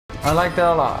I like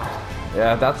that a lot.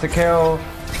 Yeah, that's a kill.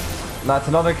 That's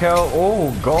another kill.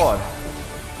 Oh god.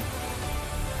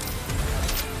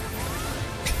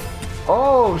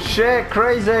 Oh shit,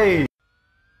 crazy.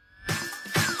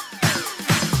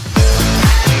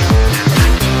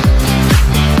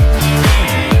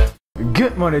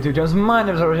 Good morning to you, my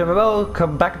name is Robbechamp and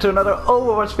welcome back to another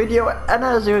Overwatch video, and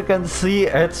as you can see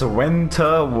it's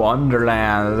Winter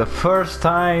Wonderland. The first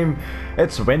time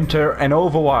it's winter in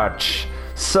Overwatch.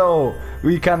 So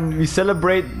we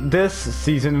celebrate this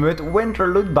season with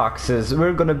winter loot boxes.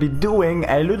 We're gonna be doing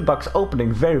a loot box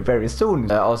opening very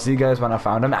soon. I'll see you guys when I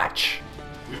found a match.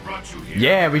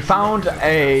 Yeah, we found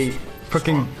a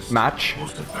freaking match.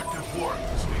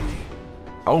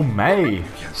 Oh May,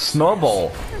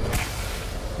 Snowball.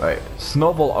 Right,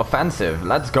 Snowball offensive.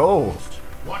 Let's go.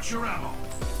 Watch your ammo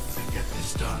and get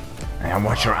this done. And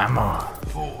watch your ammo.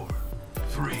 4,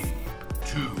 3,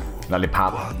 2,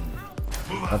 Lollipop.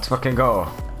 1. Let's fucking go.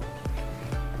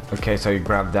 Okay, so you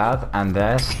grab that and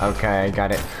this. Okay,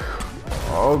 got it.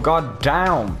 Oh god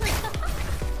damn.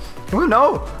 Oh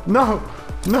no, no,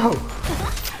 no.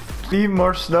 Leave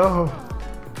more snow.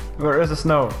 Where is the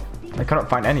snow? I cannot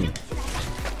find any.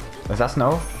 Is that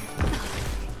snow?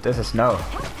 This is snow.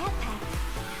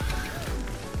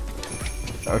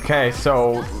 Okay,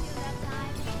 so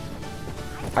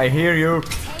I hear you.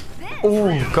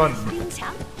 Oh god.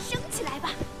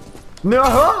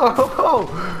 No!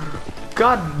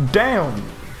 God damn!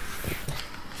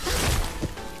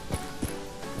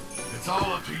 It's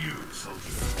all up to you, soldier.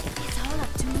 It's all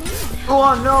up to me.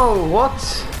 Oh no! What?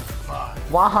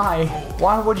 5, Why?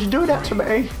 Why would you do that to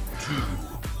me? 2,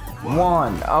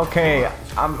 1. Okay,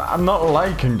 I'm not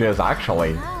liking this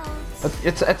actually.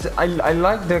 It's I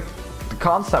like the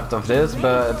concept of this,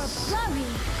 but it's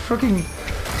freaking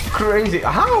crazy.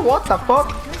 How? What the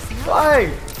fuck? Why?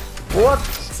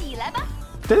 What?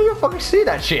 Did you fucking see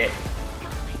that shit?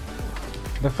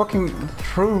 They fucking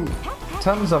threw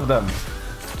tons of them.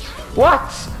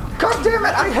 What? God damn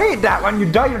it! I hate that when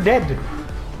you die, you're dead.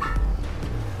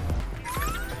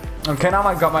 Okay, now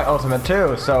I got my ultimate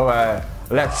too, so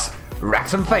let's rack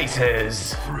some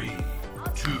faces. 3,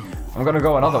 2. I'm gonna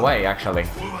go another way, actually.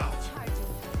 Move out.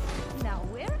 Now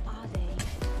where are they?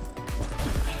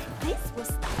 This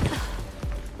was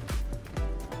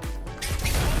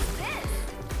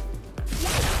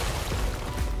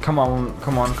Come on,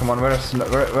 come on, come on. Where is snow?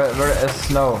 Where is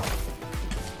snow?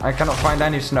 I cannot find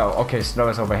any snow. Okay, snow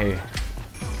is over here.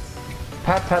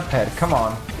 Pat, pat, pat. Come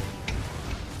on.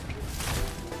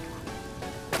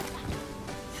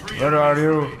 Where are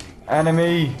you?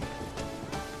 Enemy.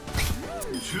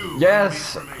 2.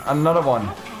 Yes, another one.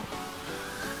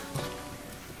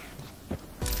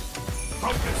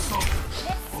 Focus, soldiers.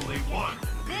 Only one.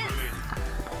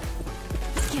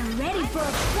 Get ready for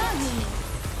a flurry.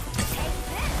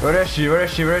 Where is she? Where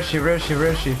is she? Where is she? Where is she? Where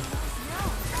is she?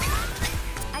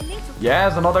 I need to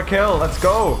Yes, another kill. Let's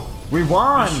go. We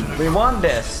won. We won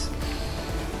this.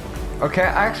 Okay,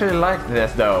 I actually like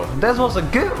this though. This was a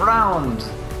good round.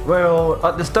 Well,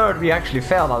 at the start we actually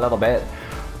failed a little bit,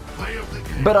 Play of the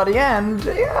game. but at the end,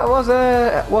 yeah,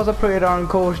 it was a pretty darn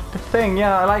cool thing.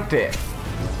 Yeah, I liked it.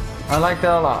 I liked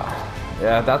it a lot.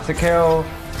 Yeah, that's a kill.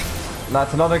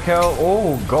 That's another kill.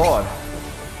 Oh god.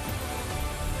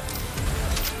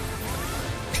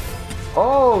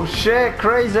 Oh shit,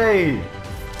 crazy.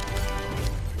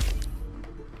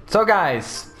 So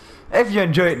guys, if you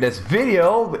enjoyed this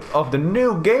video of the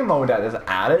new game mode that is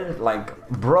added, like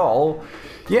Brawl,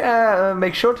 yeah,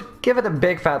 make sure to give it a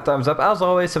big fat thumbs up. As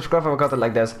always, subscribe for content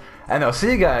like this, and I'll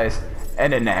see you guys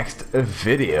in the next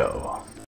video.